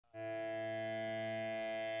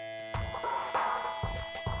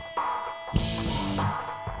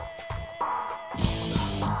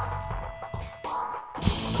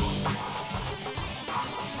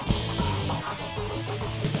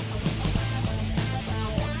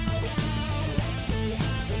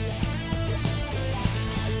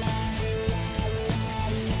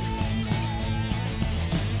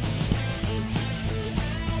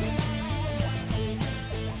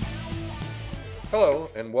Hello,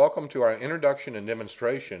 and welcome to our introduction and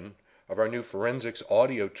demonstration of our new forensics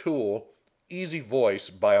audio tool, Easy Voice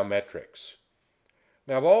Biometrics.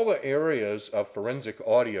 Now, of all the areas of forensic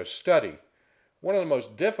audio study, one of the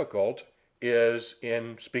most difficult is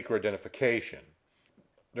in speaker identification.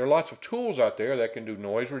 There are lots of tools out there that can do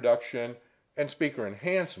noise reduction and speaker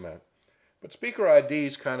enhancement, but speaker ID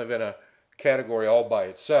is kind of in a category all by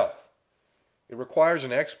itself. It requires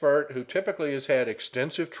an expert who typically has had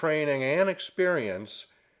extensive training and experience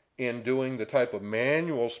in doing the type of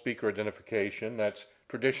manual speaker identification that's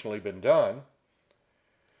traditionally been done.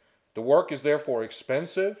 The work is therefore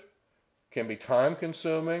expensive, can be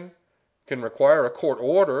time-consuming, can require a court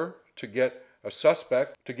order to get a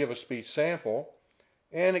suspect to give a speech sample,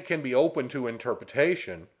 and it can be open to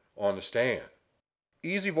interpretation on the stand.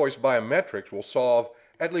 Easy Voice Biometrics will solve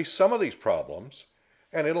at least some of these problems,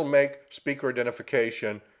 and it'll make speaker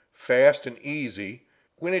identification fast and easy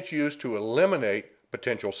when it's used to eliminate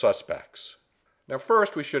potential suspects. Now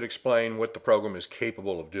first we should explain what the program is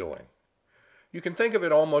capable of doing. You can think of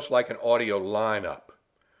it almost like an audio lineup.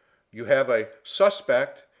 You have a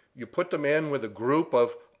suspect, you put them in with a group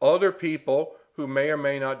of other people who may or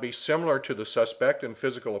may not be similar to the suspect in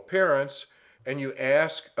physical appearance, and you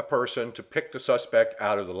ask a person to pick the suspect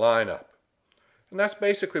out of the lineup. And that's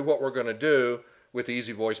basically what we're going to do with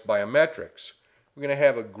Easy Voice Biometrics. We're going to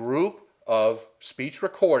have a group of speech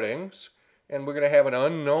recordings, and we're going to have an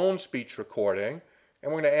unknown speech recording,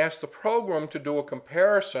 and we're going to ask the program to do a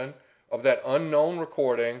comparison of that unknown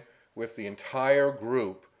recording with the entire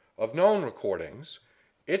group of known recordings.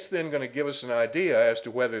 It's then going to give us an idea as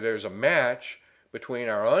to whether there's a match between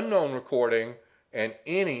our unknown recording and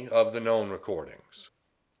any of the known recordings.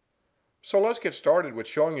 So let's get started with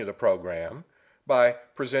showing you the program by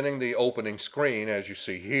presenting the opening screen as you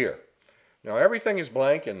see here. Now everything is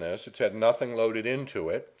blank in this. It's had nothing loaded into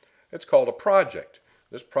it. It's called a project.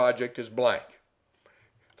 This project is blank.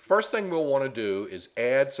 The first thing we'll want to do is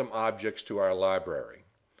add some objects to our library.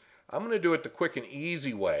 I'm going to do it the quick and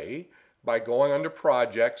easy way by going under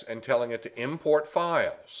projects and telling it to import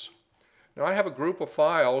files. Now I have a group of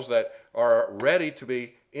files that are ready to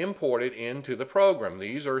be imported into the program.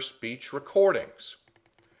 These are speech recordings,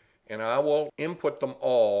 and I will input them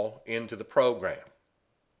all into the program.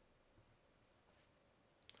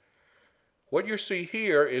 What you see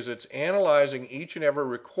here is it's analyzing each and every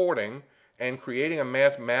recording and creating a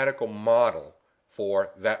mathematical model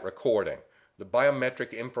for that recording, the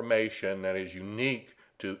biometric information that is unique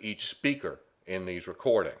to each speaker in these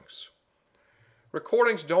recordings.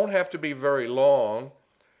 Recordings don't have to be very long.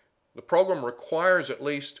 The program requires at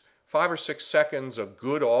least 5 or 6 seconds of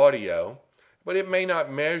good audio, but it may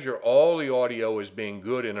not measure all the audio as being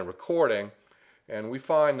good in a recording, and we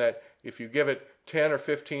find that if you give it 10 or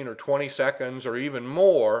 15 or 20 seconds or even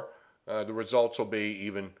more, the results will be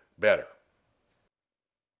even better.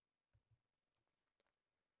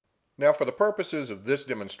 Now for the purposes of this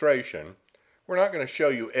demonstration, we're not going to show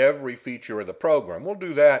you every feature of the program. We'll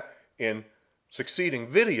do that in succeeding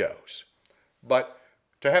videos. But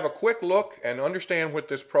to have a quick look and understand what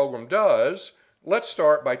this program does, let's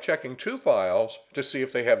start by checking two files to see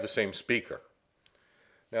if they have the same speaker.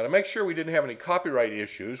 Now to make sure we didn't have any copyright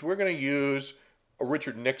issues, we're going to use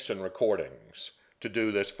Richard Nixon recordings to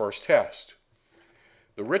do this first test.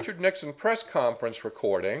 The Richard Nixon press conference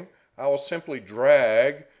recording, I will simply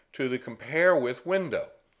drag to the compare with window.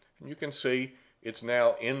 And you can see it's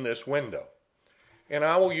now in this window. And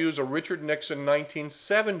I will use a Richard Nixon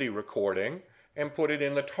 1970 recording and put it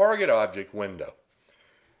in the target object window.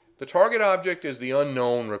 The target object is the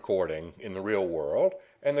unknown recording in the real world,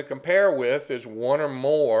 and the compare with is one or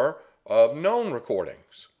more of known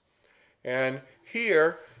recordings. And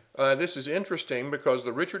here, this is interesting because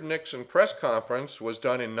the Richard Nixon press conference was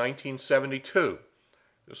done in 1972.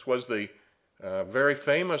 This was the very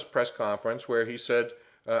famous press conference where he said,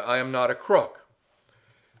 "I am not a crook."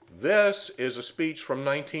 This is a speech from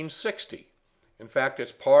 1960. In fact,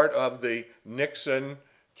 it's part of the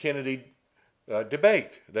Nixon-Kennedy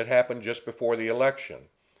debate that happened just before the election.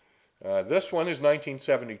 This one is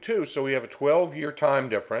 1972, so we have a 12-year time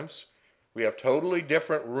difference. We have totally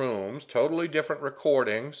different rooms, totally different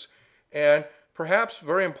recordings, and perhaps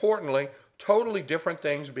very importantly, totally different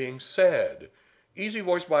things being said. Easy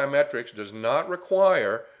Voice Biometrics does not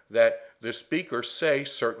require that the speaker say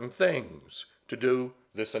certain things to do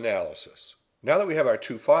this analysis. Now that we have our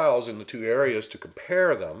two files in the two areas to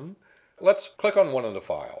compare them, let's click on one of the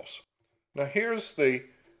files. Now here's the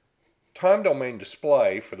time domain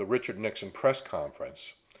display for the Richard Nixon press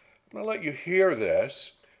conference. I'm going to let you hear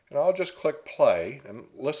this, and I'll just click play and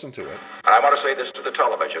listen to it. I want to say this to the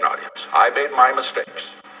television audience. I made my mistakes.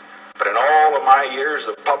 But in all of my years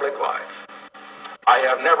of public life, I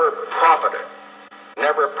have never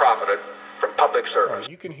profited from public service.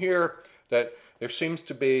 You can hear that there seems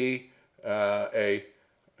to be a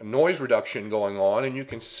noise reduction going on, and you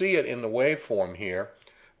can see it in the waveform here.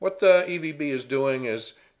 What the EVB is doing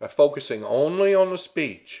is focusing only on the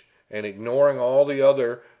speech and ignoring all the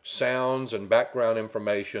other sounds and background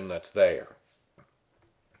information that's there.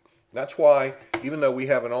 That's why, even though we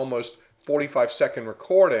have an almost 45-second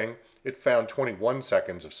recording, it found 21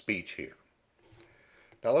 seconds of speech here.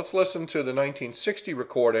 Now let's listen to the 1960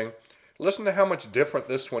 recording. Listen to how much different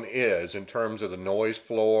this one is in terms of the noise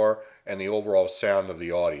floor and the overall sound of the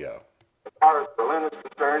audio. As far as Berlin is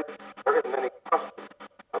concerned, there isn't any question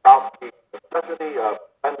about the necessity of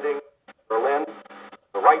defending Berlin,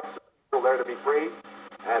 the rights of people there to be free,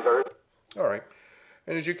 and there is... All right.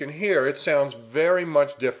 And as you can hear, it sounds very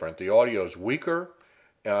much different. The audio is weaker.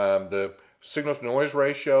 The signal-to-noise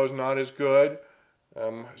ratio is not as good.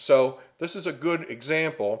 So this is a good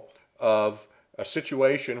example of a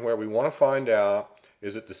situation where we want to find out,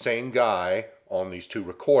 is it the same guy on these two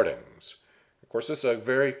recordings? Of course, this is a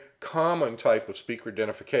very common type of speaker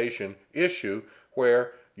identification issue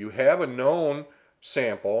where you have a known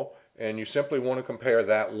sample and you simply want to compare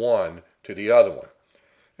that one to the other one.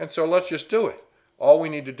 And so let's just do it. All we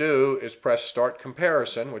need to do is press Start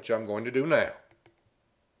Comparison, which I'm going to do now.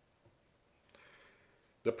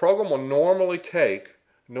 The program will normally take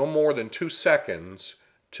no more than 2 seconds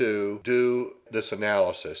to do this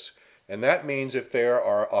analysis. And that means if there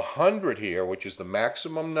are 100 here, which is the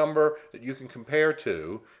maximum number that you can compare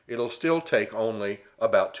to, it'll still take only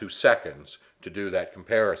about 2 seconds to do that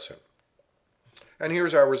comparison. And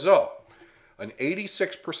here's our result. An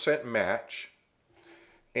 86% match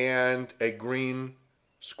and a green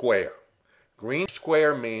square. Green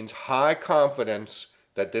square means high confidence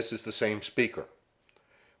that this is the same speaker.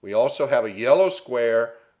 We also have a yellow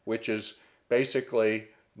square, which is basically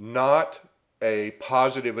not a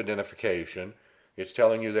positive identification. It's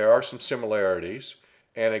telling you there are some similarities.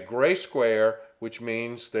 And a gray square, which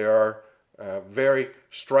means there are very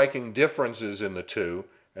striking differences in the two,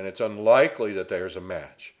 and it's unlikely that there's a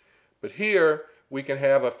match. But here we can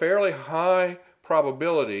have a fairly high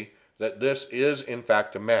probability that this is in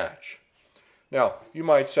fact a match. Now, you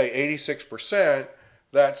might say 86%,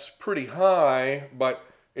 that's pretty high, but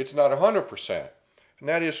it's not 100%. And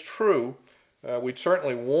that is true. We'd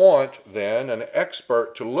certainly want then an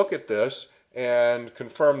expert to look at this and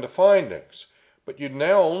confirm the findings. But you'd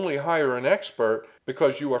now only hire an expert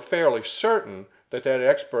because you are fairly certain that that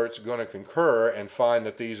expert's going to concur and find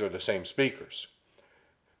that these are the same speakers.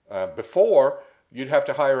 Before, you'd have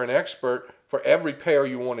to hire an expert for every pair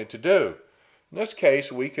you wanted to do. In this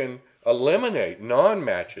case, we can eliminate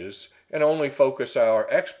non-matches and only focus our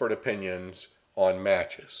expert opinions on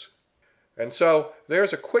matches. And so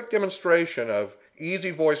there's a quick demonstration of Easy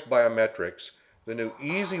Voice Biometrics, the new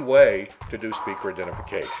easy way to do speaker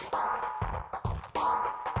identification.